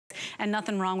and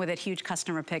nothing wrong with it. Huge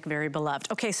customer pick, very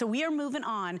beloved. Okay, so we are moving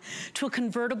on to a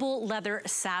convertible leather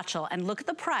satchel, and look at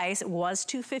the price. It was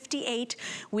 $258.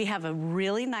 We have a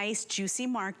really nice juicy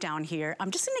mark down here.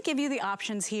 I'm just gonna give you the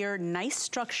options here. Nice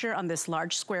structure on this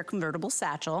large square convertible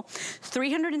satchel.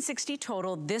 360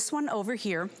 total. This one over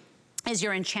here is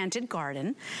your enchanted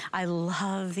garden. I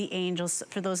love the angels.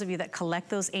 For those of you that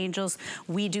collect those angels,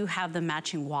 we do have the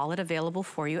matching wallet available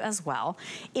for you as well.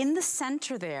 In the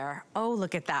center there, oh,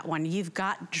 look at that one. You've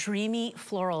got dreamy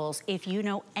florals. If you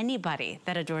know anybody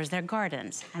that adores their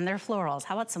gardens and their florals,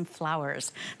 how about some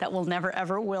flowers that will never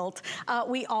ever wilt?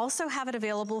 We also have it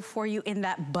available for you in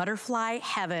that butterfly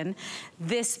heaven.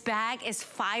 This bag is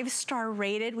 5-star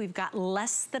rated. We've got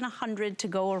less than 100 to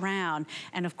go around.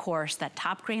 And of course, that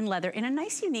top grain leather in a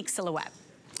nice, unique silhouette.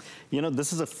 You know,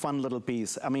 this is a fun little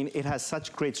piece. I mean, it has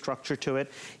such great structure to it.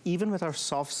 Even with our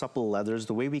soft, supple leathers,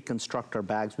 the way we construct our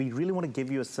bags, we really want to give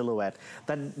you a silhouette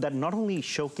that not only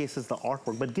showcases the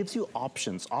artwork, but gives you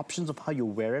options of how you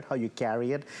wear it, how you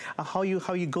carry it, how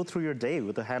you go through your day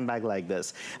with a handbag like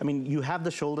this. I mean, you have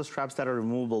the shoulder straps that are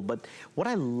removable, but what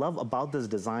I love about this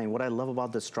design, what I love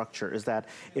about this structure is that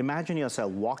imagine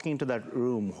yourself walking into that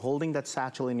room, holding that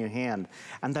satchel in your hand,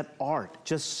 and that art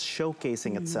just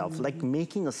showcasing itself, like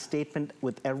making a statement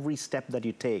with every step that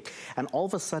you take. And all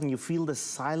of a sudden you feel this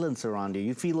silence around you.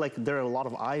 You feel like there are a lot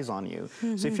of eyes on you.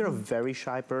 So if you're a very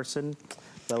shy person,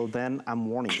 well then I'm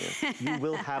warning you. You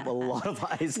will have a lot of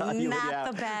eyes on you.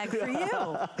 Not the bag for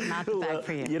you. Not the bag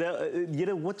for you. You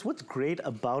know what's great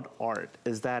about art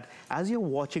is that as you're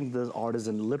watching this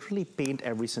artisan literally paint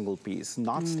every single piece,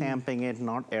 not stamping it,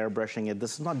 not airbrushing it.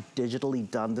 This is not digitally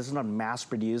done. This is not mass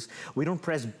produced. We don't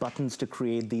press buttons to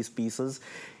create these pieces.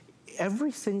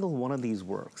 Every single one of these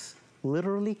works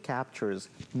literally captures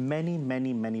many,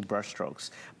 many, many brush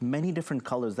strokes, many different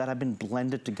colors that have been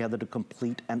blended together to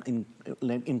complete an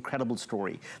incredible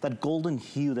story. That golden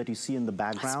hue that you see in the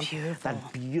background,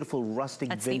 that beautiful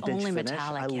rustic vintage finish.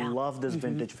 Metallic, I love this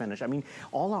vintage finish. I mean,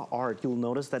 all our art, you'll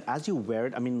notice that as you wear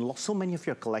it, I mean, so many of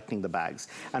you are collecting the bags.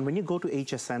 And when you go to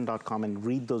hsn.com and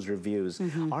read those reviews,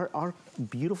 our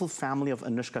beautiful family of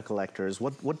Anuschka collectors,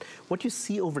 what you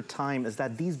see over time is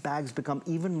that these bags become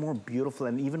even more beautiful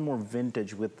and even more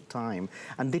vintage with time,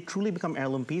 and they truly become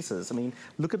heirloom pieces. I mean,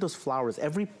 look at those flowers.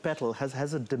 Every petal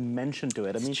has a dimension to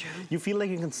it. I mean, you feel like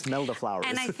you can smell the flowers.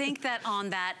 And I think that on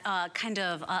that kind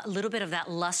of a little bit of that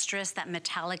lustrous, that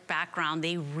metallic background,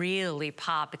 they really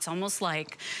pop. It's almost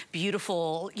like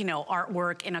beautiful, you know,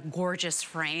 artwork in a gorgeous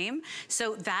frame.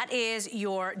 So that is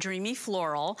your dreamy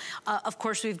floral. Of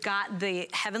course, we've got the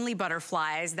heavenly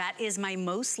butterflies. That is my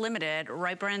most limited,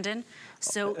 right, Brendan?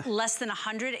 So less than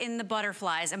 100 in the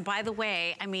butterflies. And by the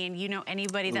way, I mean, you know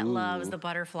anybody that loves the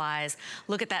butterflies,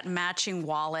 look at that matching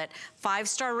wallet.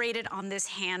 5-star rated on this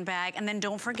handbag. And then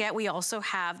don't forget, we also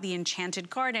have the enchanted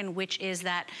garden, which is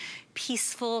that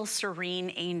peaceful,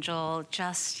 serene angel,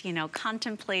 just, you know,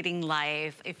 contemplating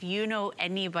life. If you know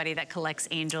anybody that collects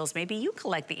angels, maybe you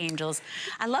collect the angels.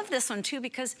 I love this one too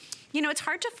because, you know, it's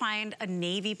hard to find a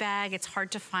navy bag. It's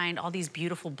hard to find all these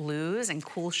beautiful blues and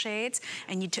cool shades,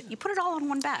 and you put it all in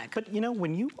one bag. But you know,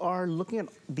 when you are looking at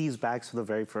these bags for the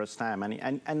very first time,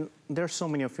 and there's so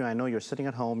many of you, I know you're sitting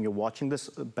at home, you're watching this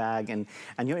bag, and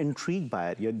you're intrigued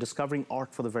by it. You're discovering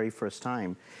art for the very first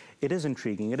time. It is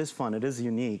intriguing, it is fun, it is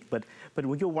unique, but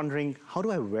when you're wondering, how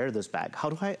do I wear this bag? How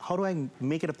do I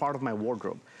make it a part of my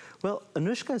wardrobe? Well,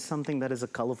 Anuschka is something that is a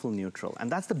colorful neutral,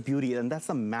 and that's the beauty, and that's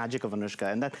the magic of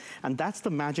Anuschka, and that's the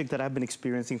magic that I've been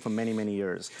experiencing for many, many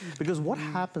years. Because what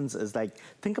happens is, like,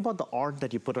 think about the art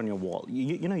that you put on your wall.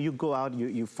 You know, you go out,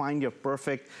 you find your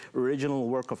perfect original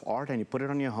work of art, and you put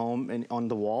it on your home and on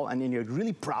the wall, and then you're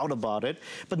really proud about it,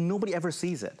 but nobody ever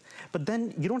sees it. But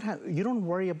then you don't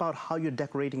worry about how you're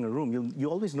decorating a room.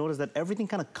 You always notice that everything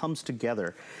kind of comes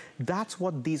together. That's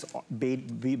what these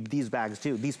bags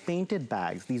do. These painted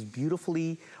bags, these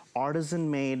beautifully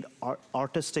artisan-made,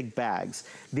 artistic bags,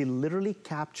 they literally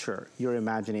capture your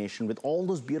imagination with all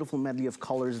those beautiful medley of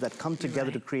colors that come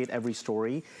together to create every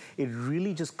story. It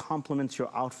really just complements your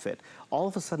outfit. All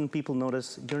of a sudden, people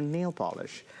notice your nail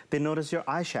polish. They notice your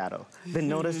eyeshadow. They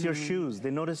notice your shoes.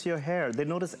 They notice your hair. They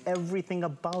notice everything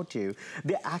about you.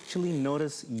 They actually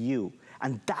notice you.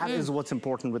 And that is what's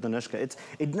important with Anuschka.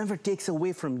 It never takes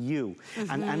away from you.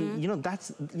 And you know,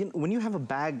 that's, you know, when you have a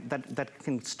bag that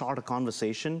can start a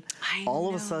conversation, all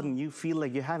of a sudden you feel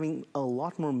like you're having a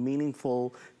lot more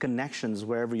meaningful connections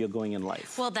wherever you're going in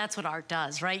life. Well, that's what art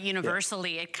does, right?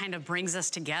 Universally, it kind of brings us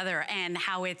together, and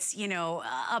how it's, you know,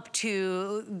 up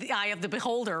to the eye of the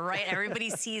beholder, right? Everybody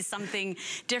sees something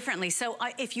differently. So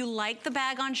if you like the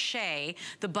bag on Shay,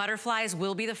 the butterflies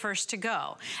will be the first to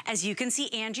go. As you can see,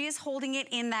 Angie is holding it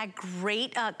in that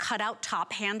great cutout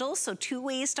top handle. So 2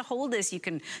 ways to hold this. You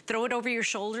can throw it over your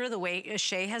shoulder the way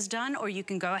Shay has done, or you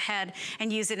can go ahead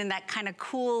and use it in that kind of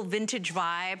cool vintage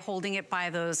vibe, holding it by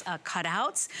those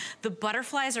cutouts. The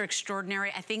butterflies are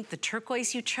extraordinary. I think the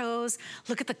turquoise you chose,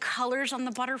 look at the colors on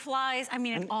the butterflies. I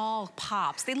mean, it all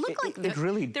pops. They look like they're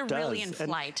really in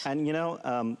flight. And you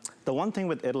know, the one thing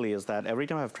with Italy is that every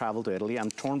time I've traveled to Italy, I'm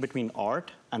torn between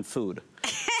art and food.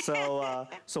 So,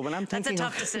 so when I'm thinking, that's a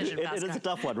tough decision, it is a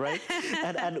tough one, right?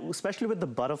 and especially with the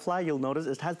butterfly, you'll notice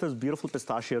it has those beautiful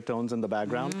pistachio tones in the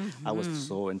background. I was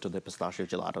so into the pistachio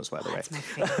gelatos, by the way. That's my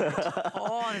favorite.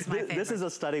 Oh, that's my favorite. This is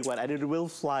a stunning one, and it will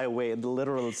fly away in the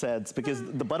literal sense, because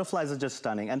the butterflies are just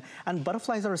stunning. And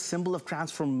butterflies are a symbol of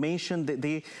transformation.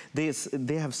 They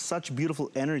have such beautiful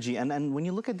energy. And when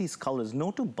you look at these colors, no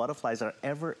two butterflies are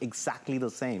ever exactly the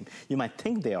same. You might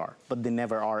think they are, but they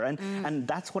never are. And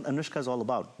that's what Anuschka is all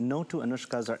about. No two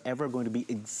Anuschkas are ever going to be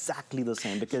exactly the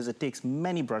same, because it takes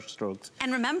many brush strokes.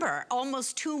 And remember,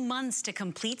 almost 2 months to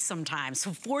complete sometimes.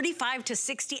 So 45 to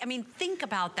 60, I mean, think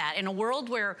about that. In a world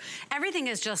where everything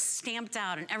is just stamped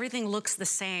out and everything looks the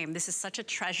same, this is such a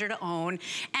treasure to own.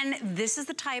 And this is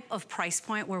the type of price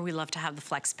point where we love to have the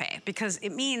flex pay, because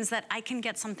it means that I can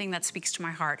get something that speaks to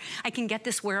my heart. I can get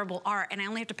this wearable art, and I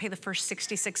only have to pay the first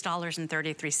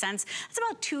 $66.33. That's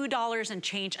about $2 and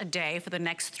change a day for the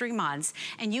next 3 months.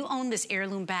 And you own this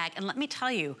heirloom bag. And let me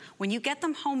tell you, when you get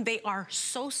them home, they are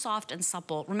so soft and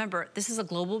supple. Remember, this is a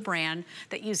global brand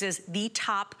that uses the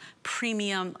top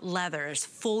premium leathers,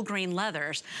 full grain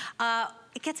leathers.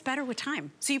 It gets better with time.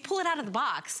 So you pull it out of the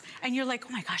box and you're like, oh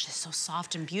my gosh, it's so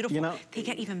soft and beautiful. You know, they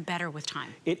get even better with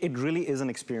time. It really is an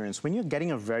experience. When you're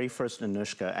getting a very first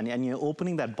Anuschka and you're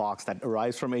opening that box that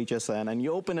arrives from HSN, and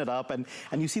you open it up and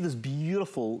you see this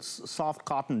beautiful soft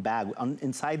cotton bag.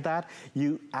 Inside that,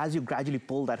 as you gradually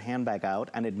pull that handbag out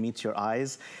and it meets your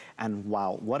eyes, and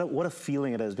wow, what a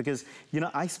feeling it is. Because, you know,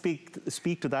 I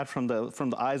speak to that from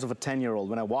the eyes of a 10-year-old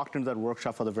when I walked into that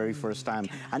workshop for the very first time.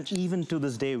 And even to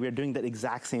this day, we're doing that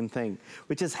exact same thing,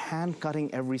 which is hand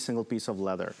cutting every single piece of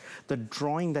leather. The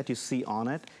drawing that you see on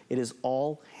it, it is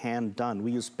all hand done.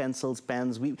 We use pencils,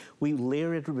 pens, we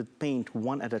layer it with paint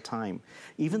one at a time.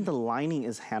 Even the lining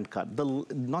is hand cut.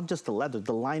 Not just the leather,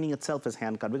 the lining itself is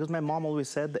hand cut, because my mom always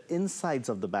said the insides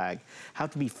of the bag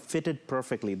have to be fitted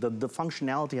perfectly. The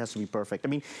functionality has to be perfect. I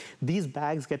mean, these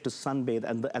bags get to sunbathe,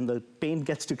 and the paint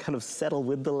gets to kind of settle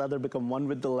with the leather, become one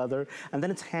with the leather, and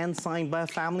then it's hand signed by a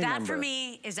family member. That for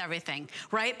me is everything,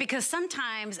 right? Because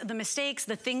sometimes the mistakes,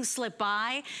 the things slip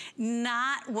by,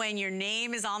 not when your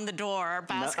name is on the door,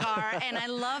 Bhaskar. And I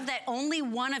love that only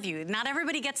one of you, not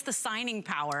everybody gets the signing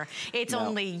power. It's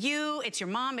only you, it's your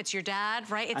mom, it's your dad,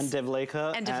 right? It's, and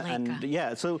Devleka. And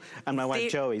yeah, so, and my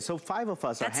wife Joey. So 5 of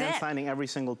us are hand signing every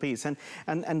single piece. And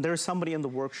there's somebody in the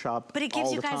workshop. But it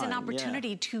gives you guys an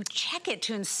opportunity to check it,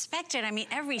 to inspect it. I mean,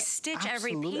 every stitch,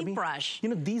 every paintbrush. I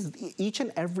mean, you know, each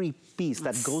and every piece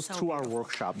that goes through our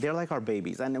workshop, they're like our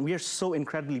babies. And we are so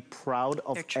incredibly proud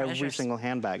of every single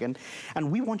handbag.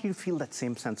 And we want you to feel that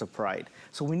same sense of pride.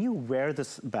 So when you wear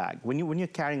this bag, when you're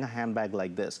carrying a handbag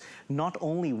like this, not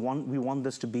only we want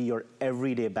this to be your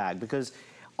everyday bag, because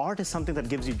art is something that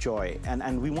gives you joy,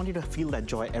 and we want you to feel that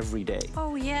joy every day.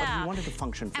 Oh, yeah. But we want it to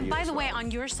function for you. And by the way, on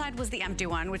your side was the empty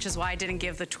one, which is why I didn't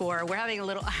give the tour. We're having a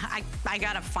little, I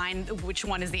gotta find which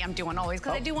one is the empty one always,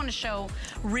 because I do want to show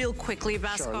real quickly,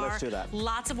 Bhaskar. Sure, let's do that.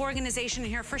 Lots of organization in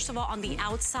here. First of all, on the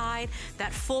outside,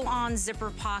 that full-on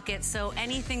zipper pocket, so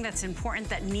anything that's important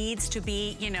that needs to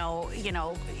be, you know,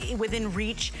 within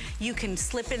reach, you can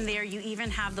slip in there. You even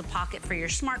have the pocket for your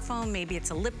smartphone. Maybe it's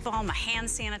a lip balm, a hand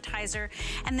sanitizer.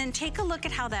 And then take a look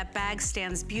at how that bag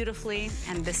stands beautifully.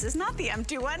 And this is not the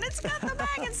empty one, it's got the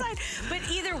bag inside. But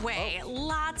either way,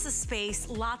 lots of space,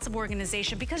 lots of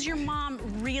organization, because your mom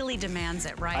really demands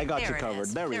it, right? I got you covered,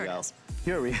 there we go.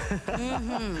 Here we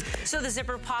So the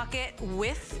zipper pocket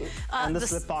with and the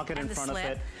slip pocket in front of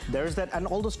it. There's that, and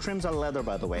all those trims are leather,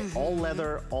 by the way. All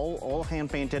leather, all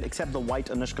hand painted, except the white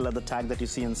Anuschka leather tag that you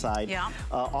see inside. Yeah.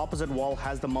 Opposite wall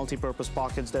has the multi-purpose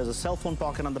pockets. There's a cell phone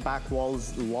pocket on the back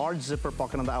walls, large zipper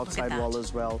pocket on the outside wall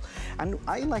as well. And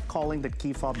I like calling the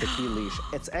key fob the key leash.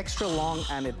 It's extra long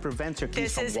and it prevents your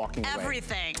keys from walking away. This is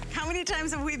everything. How many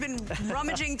times have we been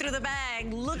rummaging through the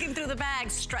bag, looking through the bag,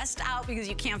 stressed out because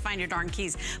you can't find your darn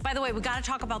keys? By the way, we got to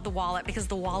talk about the wallet because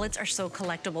the wallets are so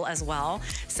collectible as well.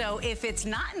 So if it's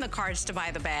not in the cards to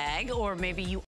buy the bag, or maybe you